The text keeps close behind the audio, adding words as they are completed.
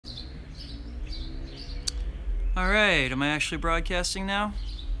Alright, am I actually broadcasting now?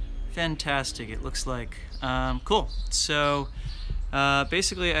 Fantastic, it looks like. Cool. So,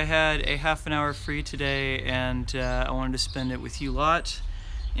 basically I had a half an hour free today and I wanted to spend it with you lot.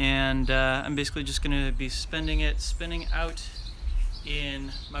 And I'm basically just going to be spinning out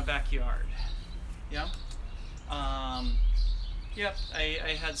in my backyard. Yeah? Yep,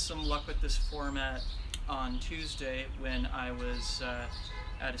 I had some luck with this format on Tuesday when I was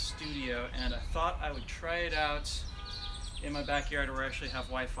at a studio, and I thought I would try it out in my backyard where I actually have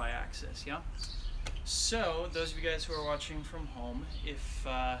Wi-Fi access, yeah? So, those of you guys who are watching from home, if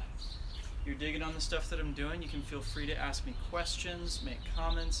you're digging on the stuff that I'm doing, you can feel free to ask me questions, make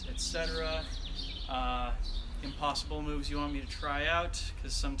comments, etc. Impossible moves you want me to try out,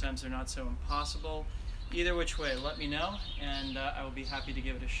 because sometimes they're not so impossible. Either which way, let me know, and I will be happy to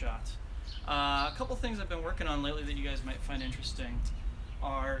give it a shot. A couple things I've been working on lately that you guys might find interesting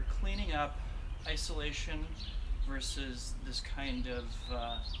are cleaning up isolation versus this kind of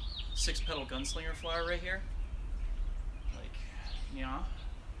six-petal gunslinger flower right here. Like, yeah.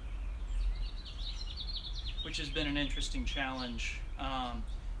 Which has been an interesting challenge. And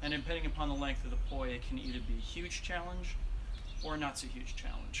depending upon the length of the poi, it can either be a huge challenge or not so huge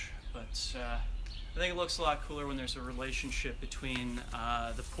challenge. But I think it looks a lot cooler when there's a relationship between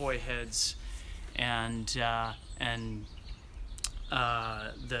the poi heads and the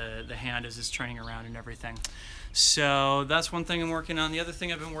hand as it's turning around and everything. So that's one thing I'm working on. The other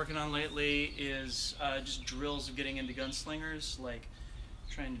thing I've been working on lately is just drills of getting into gunslingers, like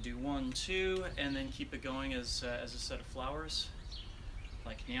trying to do 1, 2, and then keep it going as a set of flowers.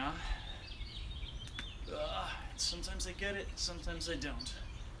 Like, yeah. Sometimes I get it, sometimes I don't.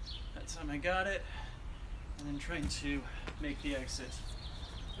 That time I got it, and then trying to make the exit,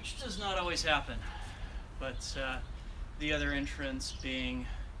 which does not always happen. But the other entrance being,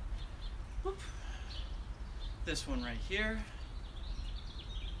 whoop, this one right here.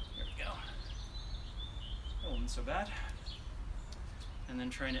 There we go. That wasn't so bad. And then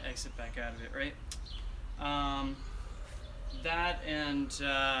trying to exit back out of it, right? That and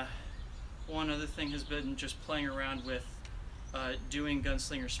one other thing has been just playing around with doing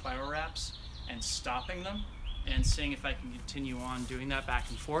gunslinger spiral wraps and stopping them and seeing if I can continue on doing that back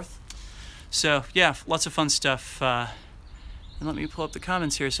and forth. So yeah, lots of fun stuff. And let me pull up the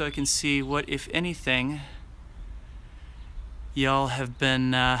comments here so I can see what, if anything, y'all have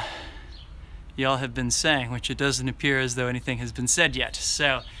been saying, which it doesn't appear as though anything has been said yet.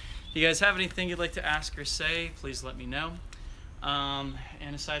 So if you guys have anything you'd like to ask or say, please let me know. And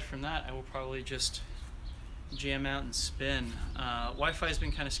aside from that, I will probably just jam out and spin. Wi-Fi has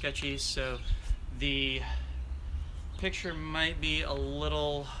been kind of sketchy, so the picture might be a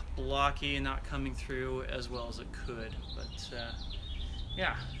little blocky and not coming through as well as it could, but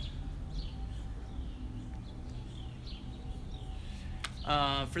yeah.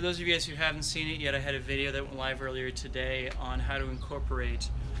 For those of you guys who haven't seen it yet, I had a video that went live earlier today on how to incorporate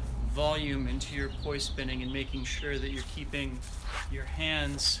volume into your poi spinning and making sure that you're keeping your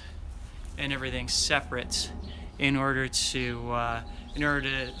hands and everything separate in order to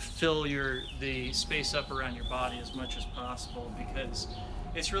fill the space up around your body as much as possible, because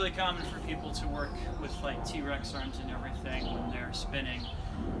it's really common for people to work with like T-Rex arms and everything when they're spinning,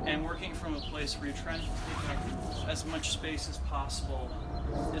 and working from a place where you're trying to take up as much space as possible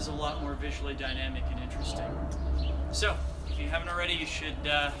is a lot more visually dynamic and interesting. So if you haven't already, you should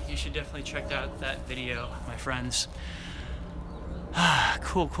definitely check out that video, my friends.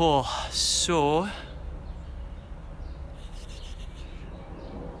 Cool. So,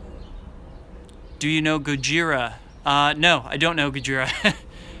 do you know Gojira? No, I don't know Gojira.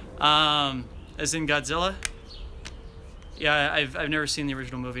 As in Godzilla? Yeah, I've never seen the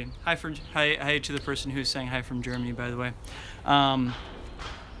original movie. Hi to the person who's saying hi from Germany, by the way. One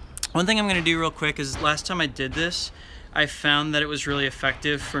thing I'm going to do real quick is, last time I did this, I found that it was really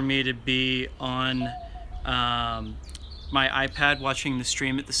effective for me to be on my iPad watching the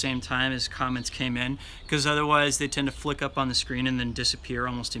stream at the same time as comments came in, because otherwise they tend to flick up on the screen and then disappear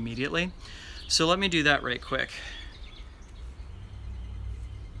almost immediately. So let me do that right quick.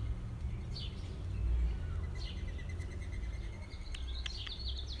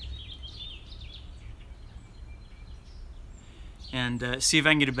 And see if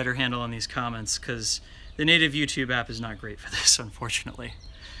I can get a better handle on these comments, because the native YouTube app is not great for this, unfortunately.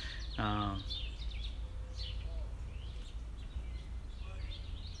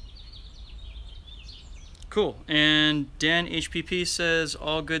 Cool. And Dan HPP says,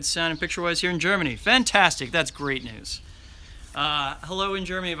 all good sound and picture-wise here in Germany. Fantastic. That's great news. Hello in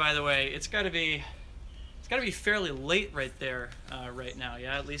Germany, by the way. It's got to be got to be fairly late right there right now,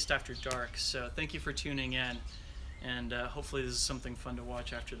 yeah, at least after dark. So thank you for tuning in, and hopefully this is something fun to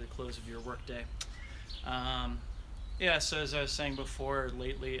watch after the close of your workday. Yeah, so as I was saying before,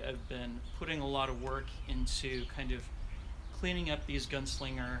 lately I've been putting a lot of work into kind of cleaning up these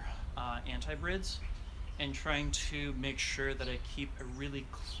gunslinger anti-brids and trying to make sure that I keep a really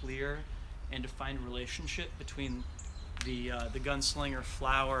clear and defined relationship between the gunslinger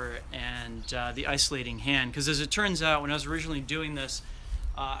flower and the isolating hand. Because as it turns out, when I was originally doing this,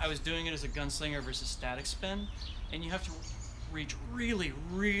 I was doing it as a gunslinger versus static spin, and you have to reach really,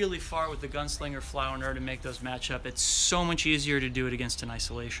 really far with the gunslinger flower in order to make those match up. It's so much easier to do it against an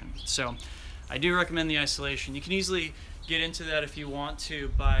isolation. So I do recommend the isolation. You can easily get into that if you want to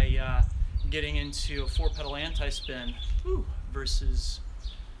by getting into a 4-petal anti-spin versus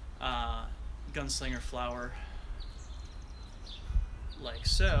gunslinger flower, like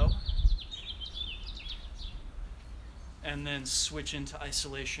so, and then switch into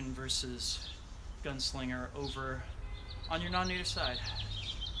isolation versus gunslinger over on your non-native side.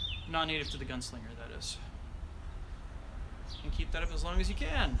 Non-native to the gunslinger, that is. And keep that up as long as you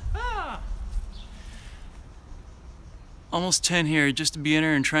can. Almost 10 here, just a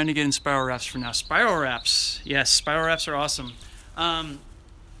beginner and trying to get in spiral wraps for now. Spiral wraps, yes, spiral wraps are awesome.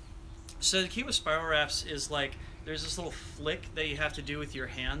 So the key with spiral wraps is like, there's this little flick that you have to do with your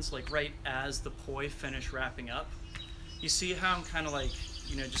hands, like right as the poi finish wrapping up. You see how I'm kind of like,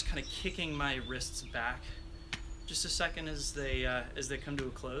 you know, just kind of kicking my wrists back just a second as they come to a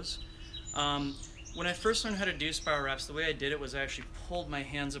close. When I first learned how to do spiral wraps, the way I did it was I actually pulled my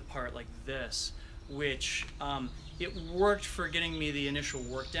hands apart like this, which it worked for getting me the initial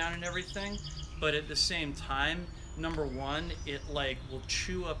work down and everything, but at the same time, number one, it like will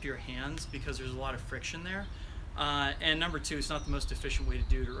chew up your hands because there's a lot of friction there, and number two, it's not the most efficient way to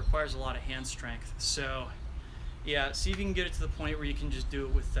do it. It requires a lot of hand strength. So yeah, see if you can get it to the point where you can just do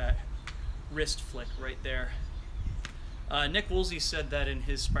it with that wrist flick right there. Nick Woolsey said that in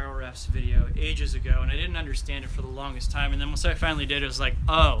his spiral wraps video ages ago, and I didn't understand it for the longest time, and then once I finally did, it was like,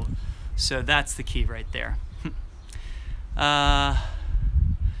 oh, so that's the key right there.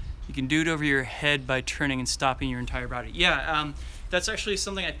 You can do it over your head by turning and stopping your entire body. Yeah, that's actually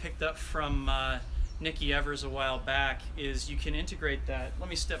something I picked up from Nikki Evers a while back, is you can integrate that. Let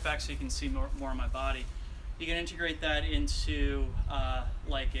me step back so you can see more of my body. You can integrate that into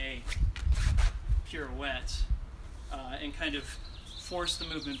like a pirouette and kind of force the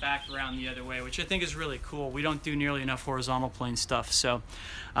movement back around the other way, which I think is really cool. We don't do nearly enough horizontal plane stuff, so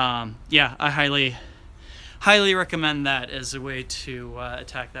yeah, I highly recommend that as a way to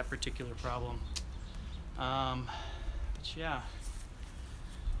attack that particular problem. But yeah.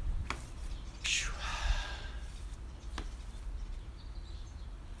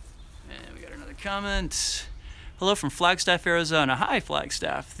 And we got another comment. Hello from Flagstaff, Arizona. Hi,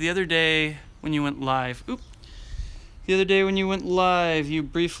 Flagstaff. The other day when you went live, you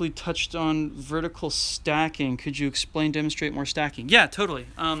briefly touched on vertical stacking. Could you demonstrate more stacking? Yeah, totally.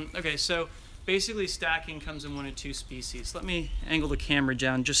 Okay, so basically stacking comes in one of two species. Let me angle the camera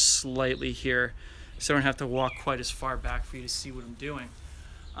down just slightly here so I don't have to walk quite as far back for you to see what I'm doing.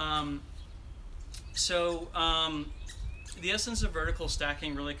 The essence of vertical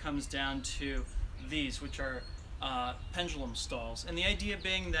stacking really comes down to these, which are pendulum stalls. And the idea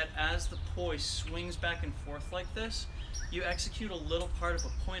being that as the poi swings back and forth like this, you execute a little part of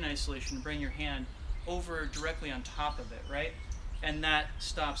a point isolation to bring your hand over directly on top of it, right? And that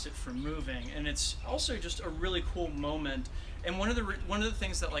stops it from moving. And it's also just a really cool moment. And one of the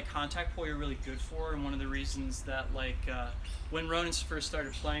things that like contact poi are really good for, and one of the reasons that like when Ronan first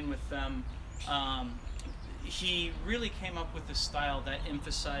started playing with them, he really came up with a style that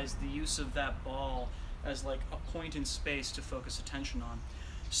emphasized the use of that ball as like a point in space to focus attention on.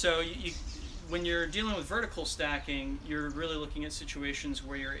 So when you're dealing with vertical stacking, you're really looking at situations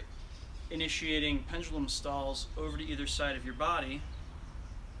where you're initiating pendulum stalls over to either side of your body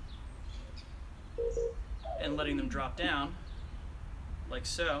and letting them drop down, like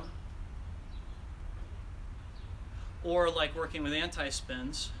so. Or like working with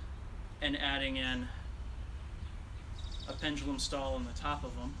anti-spins and adding in a pendulum stall on the top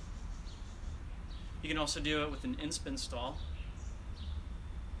of them. You can also do it with an in-spin stall.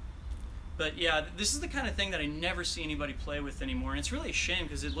 But yeah, this is the kind of thing that I never see anybody play with anymore, and it's really a shame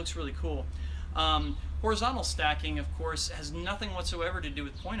because it looks really cool. Horizontal stacking, of course, has nothing whatsoever to do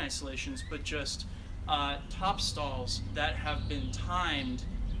with point isolations, but just top stalls that have been timed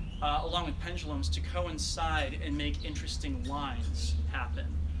along with pendulums to coincide and make interesting lines happen.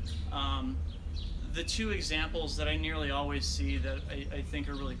 The two examples that I nearly always see that I think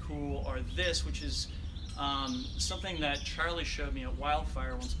are really cool are this, which is something that Charlie showed me at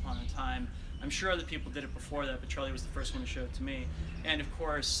Wildfire once upon a time. I'm sure other people did it before that, but Charlie was the first one to show it to me. And of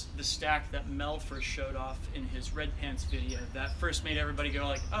course, the stack that Mel first showed off in his Red Pants video, that first made everybody go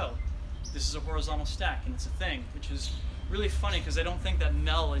like, oh, this is a horizontal stack, and it's a thing, which is really funny because I don't think that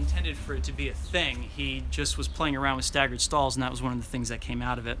Mel intended for it to be a thing. He just was playing around with staggered stalls, and that was one of the things that came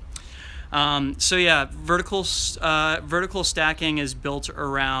out of it. So yeah, vertical stacking is built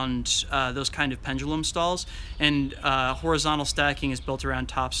around those kind of pendulum stalls, and horizontal stacking is built around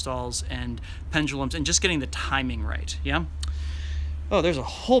top stalls and pendulums, and just getting the timing right. Yeah. Oh, there's a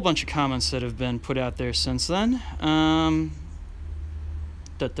whole bunch of comments that have been put out there since then.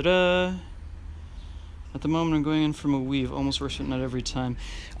 At the moment, I'm going in from a weave. Almost works, but not every time.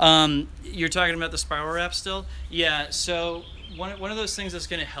 You're talking about the spiral wrap still? Yeah. So one of those things that's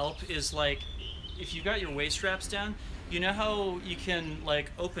going to help is, like, if you've got your waist wraps down, you know how you can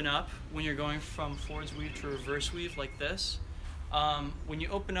like open up when you're going from forwards weave to reverse weave like this? When you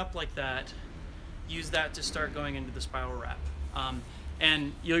open up like that, use that to start going into the spiral wrap.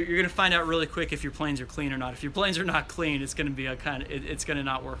 And you're going to find out really quick if your planes are clean or not. If your planes are not clean, it's going to be a it's going to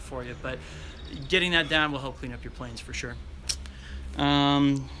not work for you. But getting that down will help clean up your planes for sure.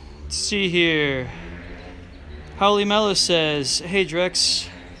 Let's see here. Howley Mello says, hey Drex,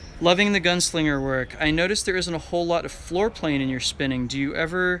 loving the gunslinger work. I noticed there isn't a whole lot of floor plane in your spinning. Do you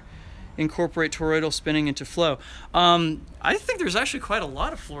ever incorporate toroidal spinning into flow? I think there's actually quite a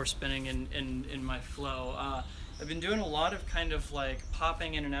lot of floor spinning in my flow. I've been doing a lot of kind of like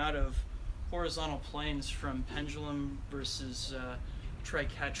popping in and out of horizontal planes from pendulum versus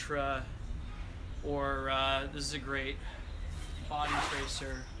triquetra, or this is a great body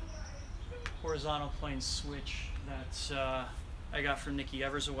tracer horizontal plane switch that I got from Nikki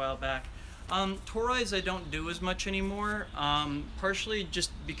Evers a while back. Toroids I don't do as much anymore, partially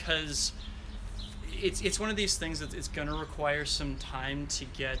just because it's one of these things that it's going to require some time to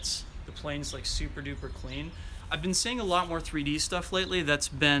get the planes like super duper clean. I've been seeing a lot more 3D stuff lately that's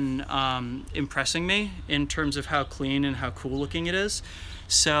been impressing me in terms of how clean and how cool looking it is.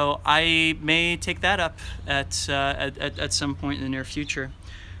 So I may take that up at some point in the near future.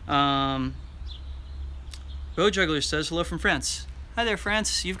 Bow Juggler says, hello from France. Hi there,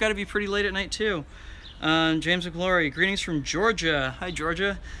 France. You've got to be pretty late at night, too. James McGlory, greetings from Georgia. Hi,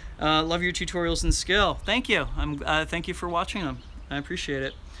 Georgia. Love your tutorials and skill. Thank you. Thank you for watching them. I appreciate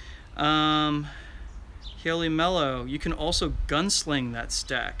it. Kelli Mello, you can also gunsling that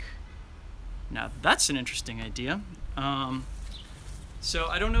stack. Now, that's an interesting idea. So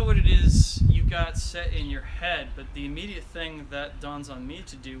I don't know what it is you got set in your head, but the immediate thing that dawns on me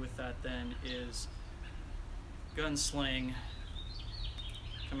to do with that then is gunsling,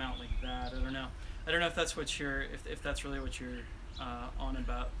 come out like that. I don't know if that's what you're, if that's really what you're on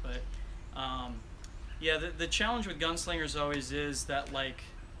about, but yeah, the challenge with gunslingers always is that like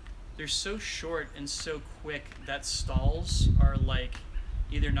they're so short and so quick that stalls are like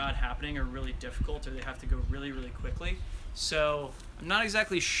either not happening or really difficult, or they have to go really, really quickly. So I'm not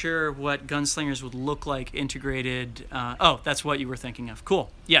exactly sure what gunslingers would look like integrated. Oh, that's what you were thinking of.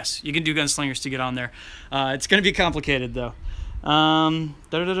 Cool. Yes, you can do gunslingers to get on there. It's going to be complicated, though.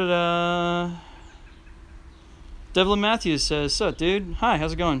 Devlin Matthews says, "So, dude, hi,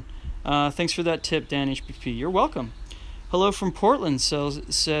 how's it going? Thanks for that tip, Dan HPP. You're welcome. Hello from Portland,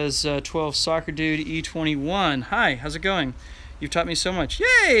 says 12 Soccer Dude E21. Hi, how's it going? You've taught me so much.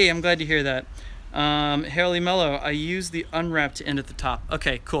 Yay! I'm glad to hear that. Harley Mello, I use the unwrapped end at the top.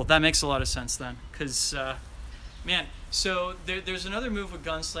 Okay, cool. That makes a lot of sense then. Because, man, so there's another move with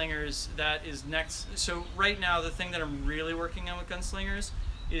gunslingers that is next. So right now, the thing that I'm really working on with gunslingers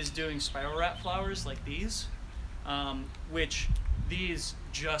is doing spiral wrap flowers like these, which these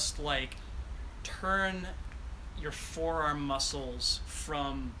just like turn your forearm muscles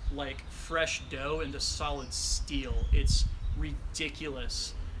from like fresh dough into solid steel. It's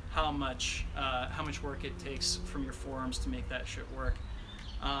ridiculous how much work it takes from your forearms to make that shit work.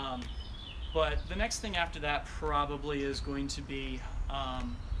 But the next thing after that probably is going to be,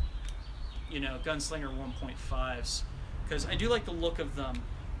 you know, gunslinger 1.5s, because I do like the look of them.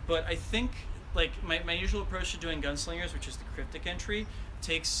 But I think like my usual approach to doing gunslingers, which is the cryptic entry,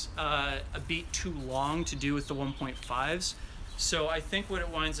 takes a beat too long to do with the 1.5s. So I think what it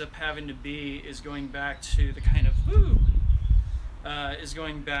winds up having to be is going back to the kind of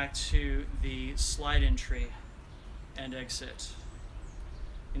going back to the slide entry and exit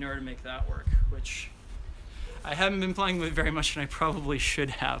in order to make that work, which I haven't been playing with very much, and I probably should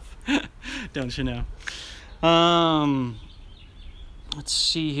have. Don't you know? Let's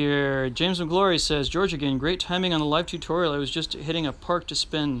see here. James McGlory says, George again, great timing on the live tutorial. I was just hitting a park to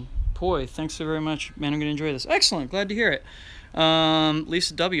spin Ultrapoi. Thanks so very much, man. I'm going to enjoy this. Excellent. Glad to hear it.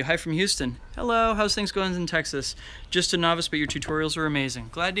 Lisa W. Hi from Houston. Hello. How's things going in Texas? Just a novice, but your tutorials are amazing.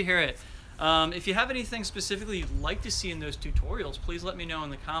 Glad to hear it. If you have anything specifically you'd like to see in those tutorials, please let me know in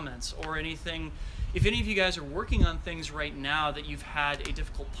the comments, or anything. If any of you guys are working on things right now that you've had a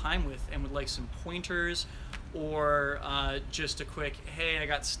difficult time with and would like some pointers, or just a quick, hey, I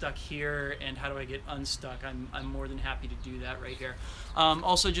got stuck here and how do I get unstuck, I'm more than happy to do that right here.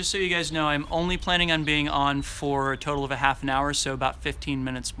 Also, just so you guys know, I'm only planning on being on for a total of a half an hour, so about 15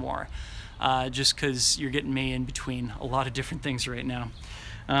 minutes more, just because you're getting me in between a lot of different things right now.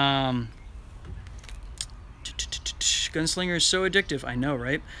 Gunslinger is so addictive. I know,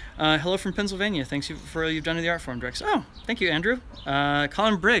 right? Hello from Pennsylvania. Thanks for all you've done to the art form, Drex. Oh, thank you, Andrew.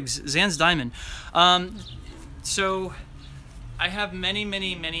 Colin Briggs, Zan's Diamond. So I have many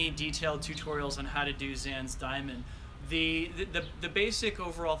detailed tutorials on how to do Zan's Diamond. The basic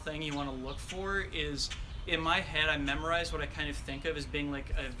overall thing you want to look for is, in my head, I memorize what I kind of think of as being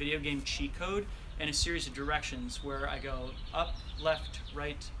like a video game cheat code and a series of directions where I go up, left,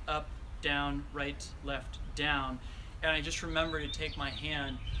 right, up, down, right, left, down, and I just remember to take my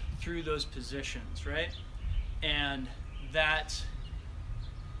hand through those positions, right? And that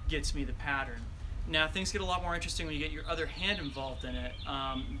gets me the pattern. Now, things get a lot more interesting when you get your other hand involved in it,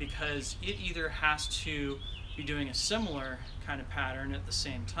 because it either has to be doing a similar kind of pattern at the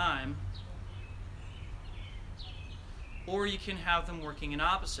same time, or you can have them working in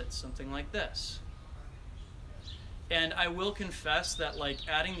opposites, something like this. And I will confess that, like,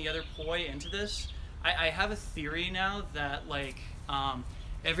 adding the other poi into this, I have a theory now that, like,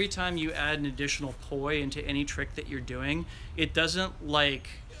 every time you add an additional poi into any trick that you're doing, it doesn't, like,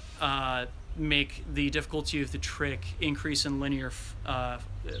 make the difficulty of the trick increase in linear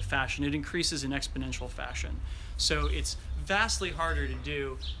fashion. It increases in exponential fashion. So it's vastly harder to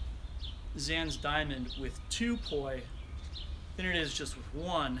do Zan's Diamond with 2 poi than it is just with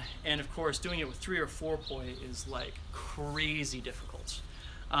 1. And of course, doing it with 3 or 4 poi is like crazy difficult.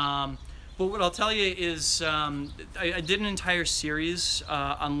 But what I'll tell you is, I did an entire series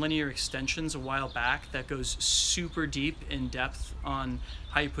on linear extensions a while back that goes super deep in depth on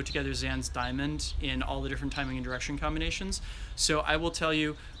how you put together Zan's Diamond in all the different timing and direction combinations. So I will tell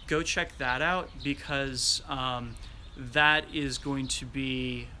you, go check that out, because that is going to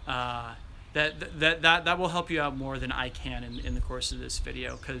be that will help you out more than I can in the course of this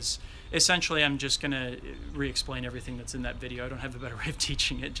video, because essentially I'm just going to re-explain everything that's in that video. I don't have a better way of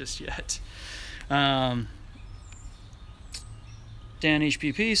teaching it just yet. Dan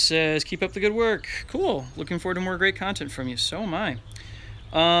HPP says, keep up the good work. Cool. Looking forward to more great content from you. So am I.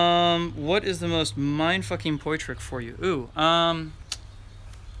 What is the most mind-fucking poi trick for you? Ooh,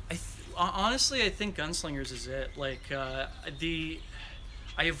 honestly, I think Gunslingers is it. Like,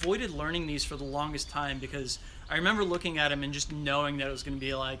 I avoided learning these for the longest time because I remember looking at them and just knowing that it was going to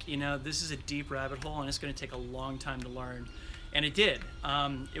be like, you know, this is a deep rabbit hole and it's going to take a long time to learn. And it did.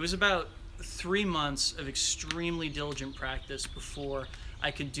 It was about 3 months of extremely diligent practice before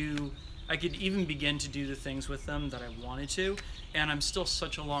I could even begin to do the things with them that I wanted to. And I'm still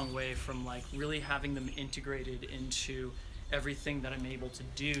such a long way from, like, really having them integrated into everything that I'm able to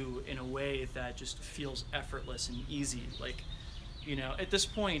do in a way that just feels effortless and easy. Like, you know, at this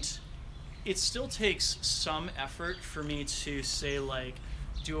point, it still takes some effort for me to say, like,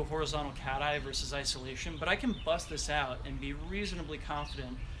 do a horizontal cat-eye versus isolation, but I can bust this out and be reasonably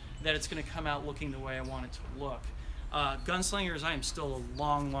confident that it's going to come out looking the way I want it to look. Gunslingers, I am still a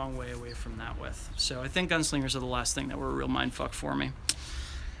long way away from that with. So I think Gunslingers are the last thing that were a real mindfuck for me.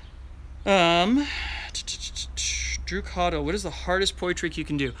 Drew Cotto, what is the hardest poi trick you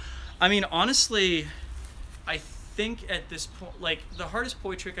can do? I mean, honestly, I think at this point, like, the hardest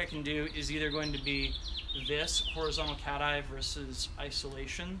poi trick I can do is either going to be this, horizontal cat-eye versus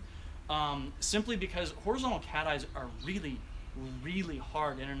isolation, simply because horizontal cat-eyes are really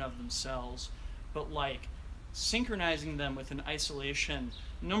hard in and of themselves, but, like, synchronizing them with an isolation,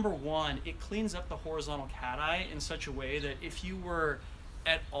 number one, it cleans up the horizontal cat-eye in such a way that if you were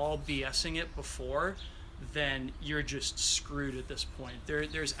at all BSing it before, then you're just screwed at this point.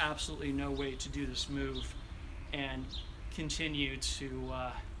 There's absolutely no way to do this move and continue to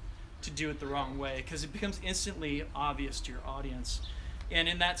do it the wrong way, because it becomes instantly obvious to your audience. And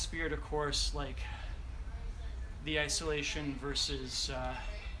in that spirit, of course, like, the isolation versus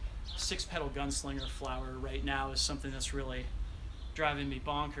 6-petal gunslinger flower right now is something that's really driving me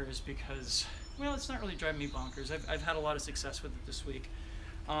bonkers, because, well, it's not really driving me bonkers. I've had a lot of success with it this week.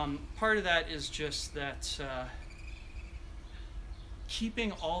 Part of that is just that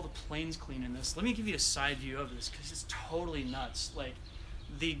keeping all the planes clean in this. Let me give you a side view of this, because it's totally nuts. Like,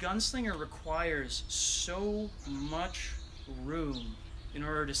 the gunslinger requires so much room in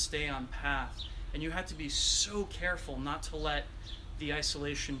order to stay on path, and you have to be so careful not to let the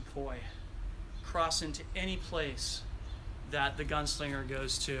isolation poi cross into any place that the gunslinger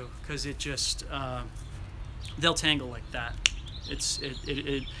goes to, because it just they'll tangle like that.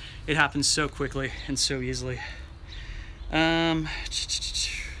 It happens so quickly and so easily. James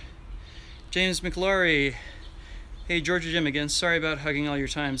McLaury, hey Georgia Jim again. Sorry about hugging all your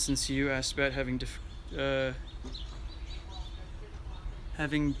time since you asked about having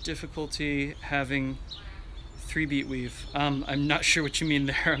difficulty having 3-beat weave. I'm not sure what you mean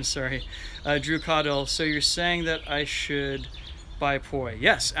there. I'm sorry. Drew Caudle, so you're saying that I should buy poi?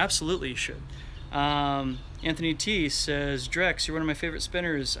 Yes, absolutely you should. Anthony T says, Drex, you're one of my favorite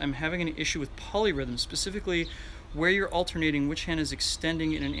spinners. I'm having an issue with polyrhythm, specifically where you're alternating which hand is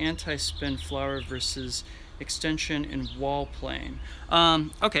extending in an anti-spin flower versus extension in wall playing.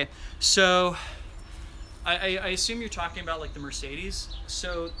 Okay, so I assume you're talking about like the Mercedes.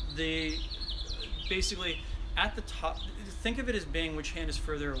 So basically at the top, think of it as being which hand is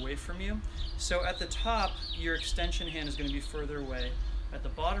further away from you. So at the top, your extension hand is going to be further away. At the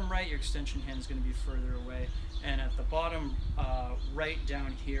bottom right, your extension hand is going to be further away. And at the bottom right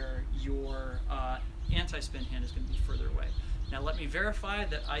down here, your anti-spin hand is going to be further away. Now let me verify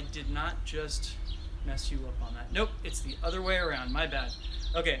that I did not just mess you up on that. Nope, it's the other way around, my bad.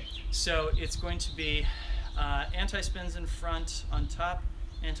 Okay, so it's going to be anti-spins in front on top,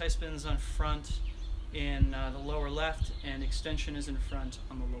 anti-spins on front in the lower left, and extension is in front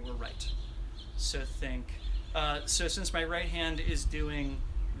on the lower right. So think, so since my right hand is doing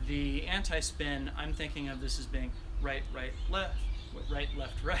the anti-spin, I'm thinking of this as being right, right, left, right,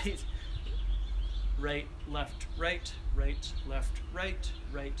 left, right, right, left, right, right, left, right,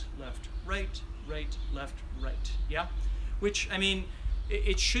 right, left, right, right, left, right. Yeah? Which, I mean,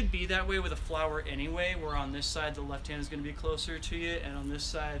 it should be that way with a flower anyway, where on this side the left hand is going to be closer to you, and on this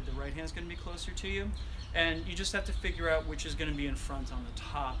side the right hand is going to be closer to you. And you just have to figure out which is going to be in front on the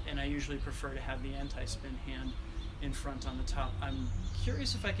top, and I usually prefer to have the anti-spin hand in front on the top. I'm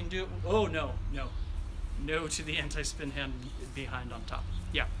curious if I can do it. Oh, no, no. No to the anti-spin hand behind on top.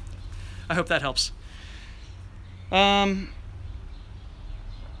 Yeah. I hope that helps.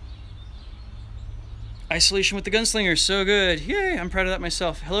 Isolation with the gunslinger, so good. Yay, I'm proud of that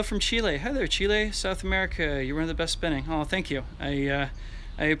myself. Hello from Chile. Hi there, Chile, South America. You're one of the best spinning. Oh, thank you. I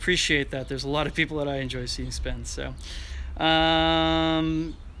appreciate that. There's a lot of people that I enjoy seeing spin. So,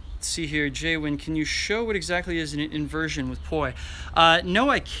 let's see here, Jaywin, can you show what exactly is an inversion with poi? No,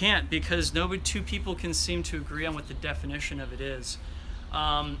 I can't, because two people can seem to agree on what the definition of it is.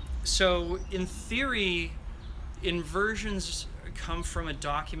 So, in theory, inversions come from a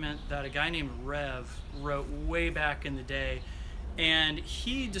document that a guy named Rev wrote way back in the day, and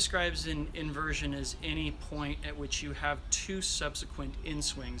he describes an inversion as any point at which you have two subsequent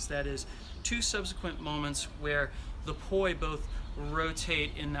inswings. That is, two subsequent moments where the poi both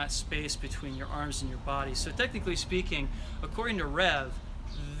rotate in that space between your arms and your body. So technically speaking, according to Rev,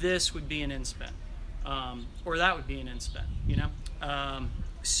 this would be an inspin, or that would be an inspin, you know?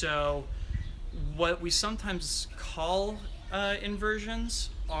 So what we sometimes call inversions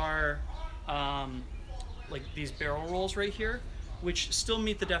are like these barrel rolls right here, which still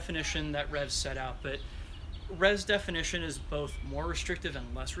meet the definition that Rev set out, but Rev's definition is both more restrictive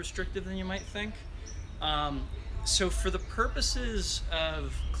and less restrictive than you might think. So for the purposes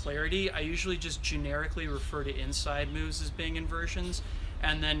of clarity, I usually just generically refer to inside moves as being inversions,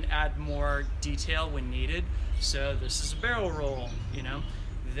 and then add more detail when needed. So this is a barrel roll, you know,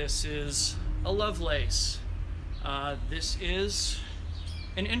 this is a Lovelace, this is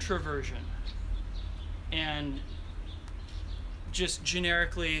an introversion, and just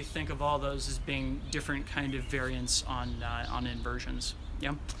generically think of all those as being different kind of variants on inversions.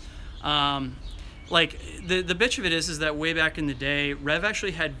 Yeah. Like the bitch of it is that way back in the day, Rev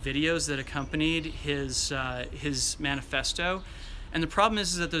actually had videos that accompanied his manifesto, and the problem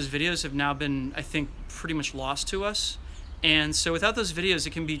is that those videos have now been, I think, pretty much lost to us. And so without those videos, it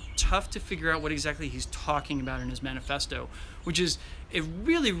can be tough to figure out what exactly he's talking about in his manifesto, which is a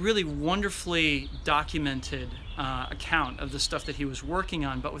really, really wonderfully documented account of the stuff that he was working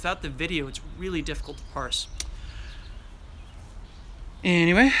on. But without the video, it's really difficult to parse.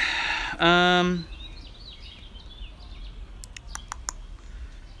 Anyway, how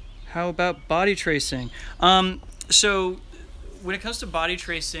about body tracing? So when it comes to body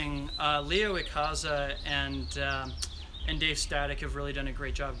tracing, Leo Ikaza and Dave Static have really done a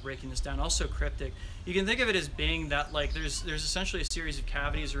great job of breaking this down. Also Cryptic. You can think of it as being that like there's essentially a series of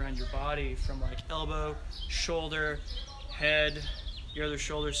cavities around your body from like elbow, shoulder, head, your other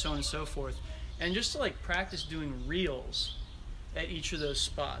shoulder, so on and so forth. And just to like practice doing reels at each of those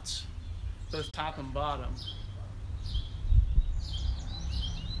spots, both top and bottom.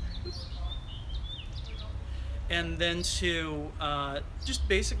 And then to just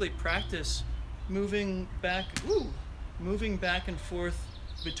basically practice moving back and forth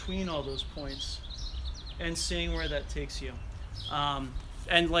between all those points and seeing where that takes you.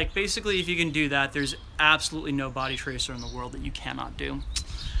 And like basically if you can do that, there's absolutely no body tracer in the world that you cannot do.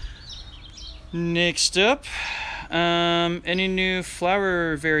 Next up, any new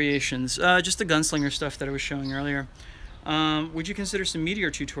flower variations? Just the gunslinger stuff that I was showing earlier. Would you consider some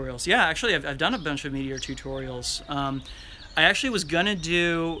meteor tutorials? Yeah, actually I've done a bunch of meteor tutorials. I actually was gonna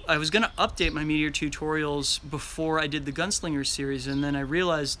update my meteor tutorials before I did the gunslinger series, and then I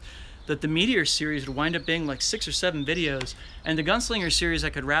realized that the meteor series would wind up being like 6 or 7 videos, and the gunslinger series I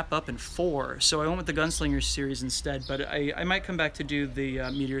could wrap up in 4, so I went with the gunslinger series instead. But I might come back to do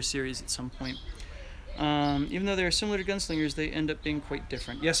the meteor series at some point. Even though they're similar to gunslingers, they end up being quite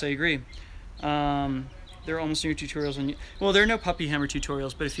different. Yes, I agree. There are almost no tutorials on. Well, there are no puppy hammer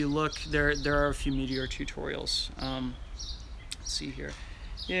tutorials, but if you look, there are a few meteor tutorials. Let's see here.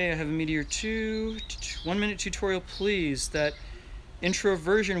 Yeah, I have a meteor 2. 1 minute tutorial, please. That intro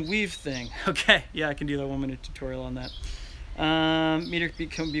version weave thing. Okay, yeah, I can do that 1 minute tutorial on that. Meteor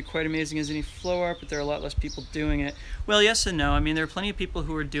can be quite amazing as any flow art, but there are a lot less people doing it. Well, yes and no. I mean, there are plenty of people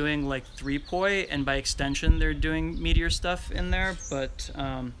who are doing like 3-poi, and by extension, they're doing meteor stuff in there. But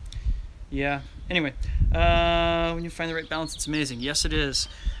yeah. Anyway, when you find the right balance, it's amazing. Yes, it is.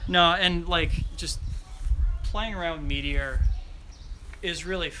 No, and like just playing around with meteor is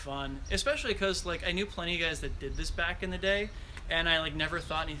really fun, especially because like I knew plenty of guys that did this back in the day, and I like never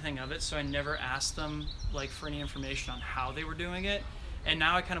thought anything of it, so I never asked them like for any information on how they were doing it. And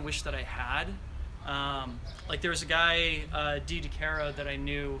now I kind of wish that I had. Like there was a guy, D. DeCaro, that I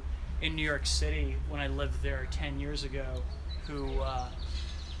knew in New York City when I lived there 10 years ago, who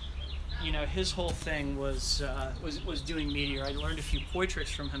you know, his whole thing was doing meteor. I learned a few poi tricks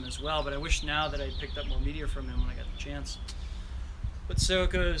from him as well, but I wish now that I'd picked up more meteor from him when I got the chance. But so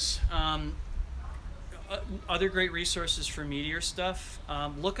it goes. Other great resources for meteor stuff.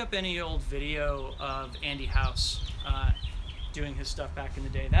 Look up any old video of Andy House doing his stuff back in the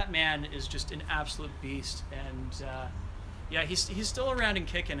day. That man is just an absolute beast, and yeah, he's still around and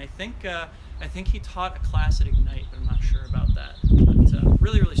kicking. I think he taught a class at Ignite, but I'm not sure about that. But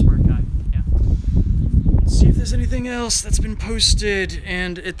really, really smart guy. Yeah. Let's see if there's anything else that's been posted.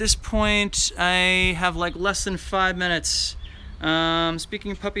 And at this point, I have like less than 5 minutes.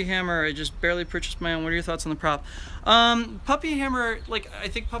 Speaking of Puppy Hammer, I just barely purchased my own. What are your thoughts on the prop? Puppy Hammer, like, I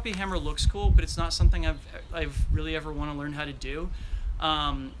think Puppy Hammer looks cool, but it's not something I've really ever want to learn how to do.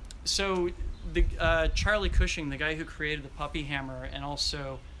 So the Charlie Cushing, the guy who created the Puppy Hammer and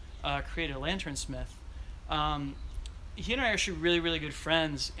also created LanternSmith, he and I are actually really, really good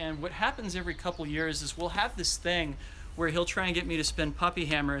friends. And what happens every couple years is we'll have this thing where he'll try and get me to spin Puppy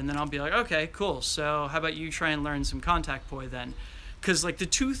Hammer, and then I'll be like, okay, cool, so how about you try and learn some contact poi then? Because like the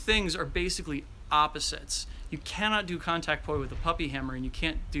two things are basically opposites. You cannot do contact poi with a Puppy Hammer, and you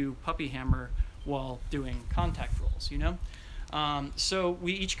can't do Puppy Hammer while doing contact rolls, you know? So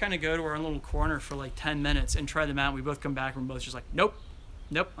we each kind of go to our own little corner for like 10 minutes and try them out, and we both come back and we're both just like, nope,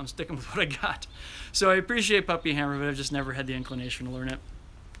 I'm sticking with what I got. So I appreciate Puppy Hammer, but I've just never had the inclination to learn it.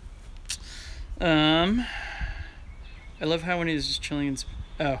 I love how when he's just chilling and...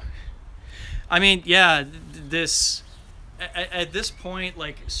 Oh. I mean, yeah, at this point,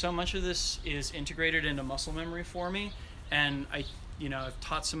 like, so much of this is integrated into muscle memory for me, and I've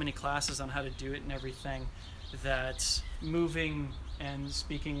taught so many classes on how to do it and everything that moving and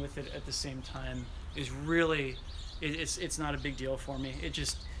speaking with it at the same time is really, it's not a big deal for me.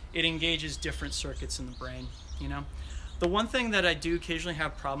 It engages different circuits in the brain, you know? The one thing that I do occasionally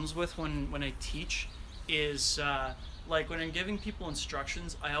have problems with when I teach is... like when I'm giving people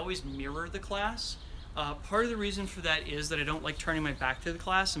instructions, I always mirror the class. Part of the reason for that is that I don't like turning my back to the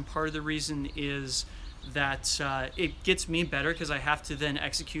class, and part of the reason is that it gets me better because I have to then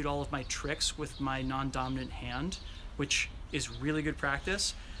execute all of my tricks with my non-dominant hand, which is really good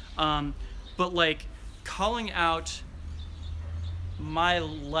practice. But like calling out my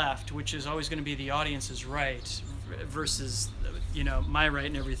left, which is always going to be the audience's right, versus my right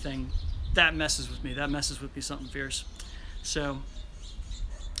and everything, that messes with me. That messes with me something fierce. So,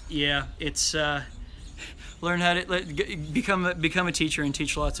 yeah, it's learn how to become a teacher and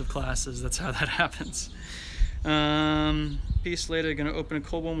teach lots of classes. That's how that happens. Peace later, gonna open a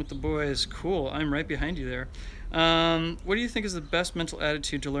cold one with the boys. Cool, I'm right behind you there. What do you think is the best mental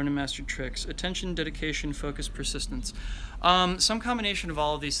attitude to learn and master tricks? Attention, dedication, focus, persistence. Some combination of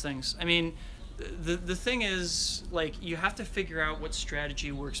all of these things. I mean, the thing is, like, you have to figure out what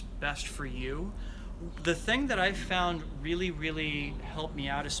strategy works best for you. The thing that I found really helped me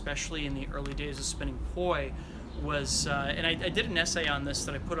out, especially in the early days of spinning poi, was, and I did an essay on this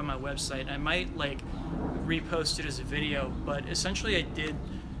that I put on my website, and I might like repost it as a video, but essentially I did,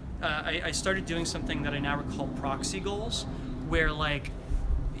 I started doing something that I now call proxy goals, where, like,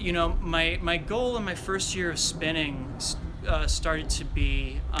 you know, my goal in my first year of spinning started to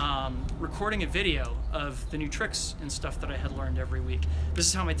be recording a video of the new tricks and stuff that I had learned every week. This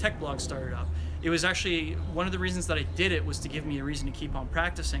is how my tech blog started up. It was actually one of the reasons that I did it was to give me a reason to keep on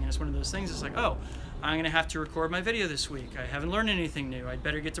practicing. And it's one of those things, it's like, oh, I'm gonna have to record my video this week. I haven't learned anything new. I'd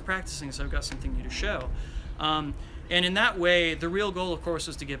better get to practicing so I've got something new to show. And in that way, the real goal, of course,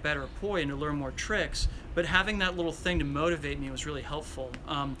 was to get better at poi and to learn more tricks, but having that little thing to motivate me was really helpful.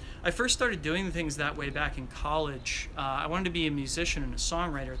 I first started doing things that way back in college. I wanted to be a musician and a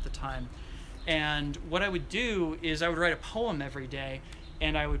songwriter at the time. And what I would do is I would write a poem every day,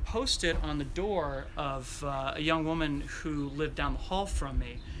 and I would post it on the door of a young woman who lived down the hall from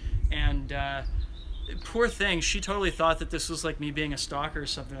me. And poor thing, she totally thought that this was like me being a stalker or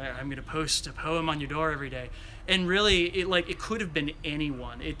something. Like, I'm gonna post a poem on your door every day. And really, it could have been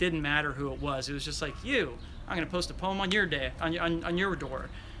anyone. It didn't matter who it was. It was just like, you, I'm gonna post a poem on your day, on your door.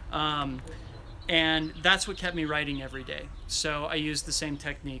 And that's what kept me writing every day. So I used the same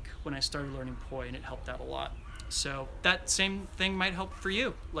technique when I started learning poi, and it helped out a lot. So that same thing might help for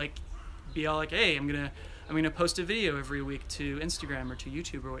you. Like, be all like, hey, I'm gonna post a video every week to Instagram or to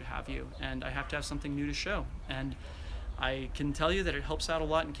YouTube or what have you, and I have to have something new to show. And I can tell you that it helps out a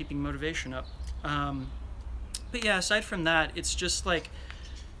lot in keeping motivation up. But yeah, aside from that, it's just like,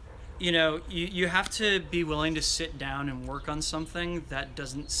 you know, you have to be willing to sit down and work on something that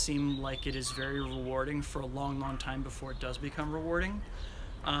doesn't seem like it is very rewarding for a long time before it does become rewarding.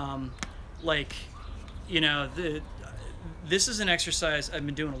 Like, you know, this is an exercise I've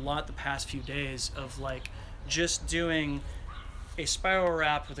been doing a lot the past few days of, like, just doing a spiral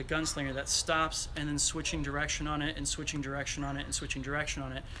wrap with a gunslinger that stops and then switching direction on it and switching direction on it and switching direction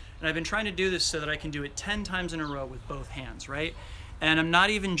on it. And I've been trying to do this so that I can do it 10 times in a row with both hands, right? And I'm not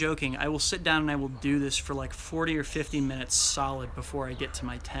even joking. I will sit down and I will do this for like 40 or 50 minutes solid before I get to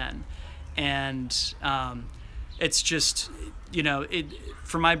my 10. And it's just, you know,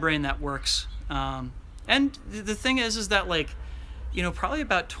 for my brain that works. And the thing is that, like, you know, probably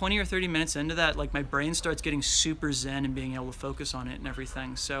about 20 or 30 minutes into that, like, my brain starts getting super zen and being able to focus on it and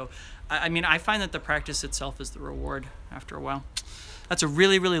everything. So, I mean, I find that the practice itself is the reward after a while. That's a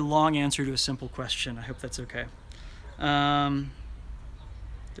really long answer to a simple question. I hope that's okay. And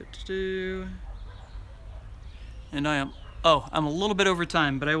I'm a little bit over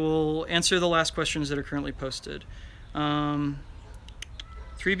time, but I will answer the last questions that are currently posted.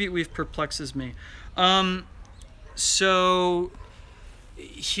 3-beat weave perplexes me. So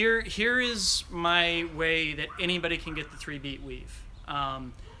here is my way that anybody can get the 3-beat weave.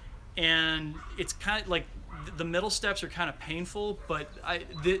 And it's kind of like the middle steps are kind of painful, but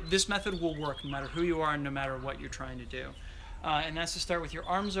this method will work no matter who you are and no matter what you're trying to do. And that's to start with your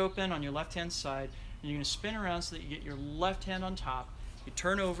arms open on your left-hand side, and you're going to spin around so that you get your left hand on top. You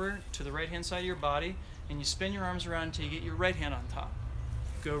turn over to the right-hand side of your body, and you spin your arms around until you get your right hand on top.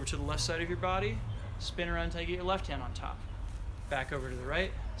 Go over to the left side of your body, spin around until you get your left hand on top. Back over to the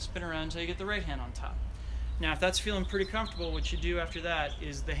right, spin around until you get the right hand on top. Now, if that's feeling pretty comfortable, what you do after that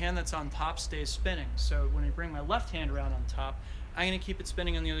is the hand that's on top stays spinning. So when I bring my left hand around on top, I'm going to keep it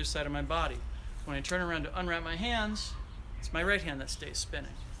spinning on the other side of my body. When I turn around to unwrap my hands, it's my right hand that stays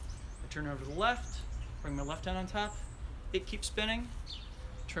spinning. I turn over to the left, bring my left hand on top, it keeps spinning.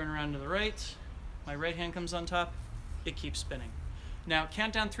 Turn around to the right, my right hand comes on top, it keeps spinning. Now,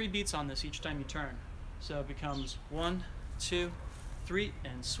 count down 3 beats on this each time you turn. So it becomes 1, 2, 3,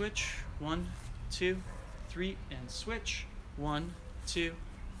 and switch. 1, 2, 3, and switch. 1, 2,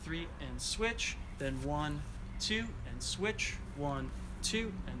 3, and switch. Then 1, 2, and switch. 1,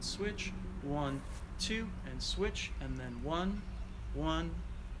 2, and switch. 1, 2, and switch. And then 1, 1,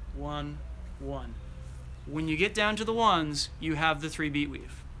 1, 1. When you get down to the ones, you have the 3-beat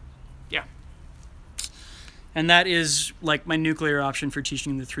weave. Yeah. And that is like my nuclear option for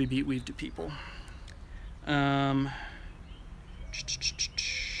teaching the 3-beat weave to people. Good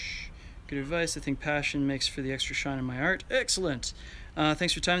advice. I think passion makes for the extra shine in my art. Excellent.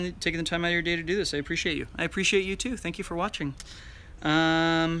 Thanks for taking the time out of your day to do this. I appreciate you. I appreciate you too. Thank you for watching.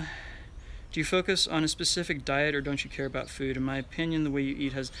 Do you focus on a specific diet, or don't you care about food? In my opinion, the way you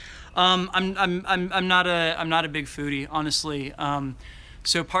eat has. I'm not a big foodie, honestly.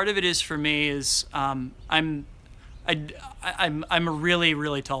 So part of it is for me is I'm a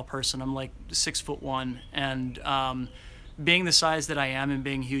really tall person. I'm like 6'1", and being the size that I am and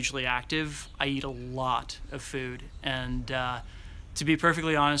being hugely active, I eat a lot of food. And to be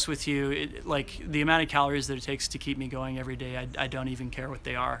perfectly honest with you, like the amount of calories that it takes to keep me going every day, I don't even care what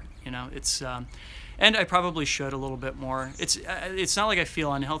they are. You know, it's and I probably should a little bit more. It's not like I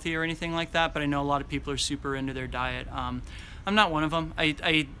feel unhealthy or anything like that, but I know a lot of people are super into their diet. I'm not one of them.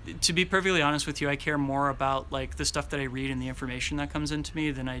 To be perfectly honest with you, I care more about like the stuff that I read and the information that comes into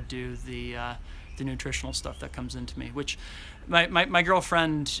me than I do the nutritional stuff that comes into me. Which my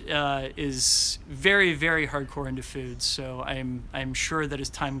girlfriend is very hardcore into food, so I'm sure that as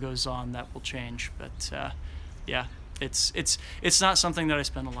time goes on that will change. But yeah, it's not something that I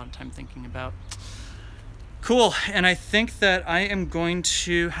spend a lot of time thinking about. Cool, and I think that I am going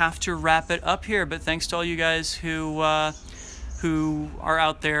to have to wrap it up here. But thanks to all you guys who are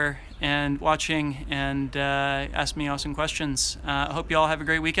out there and watching and ask me awesome questions. I hope you all have a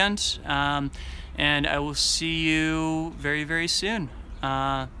great weekend, and I will see you very soon.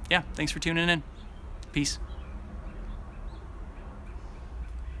 Yeah, thanks for tuning in. Peace.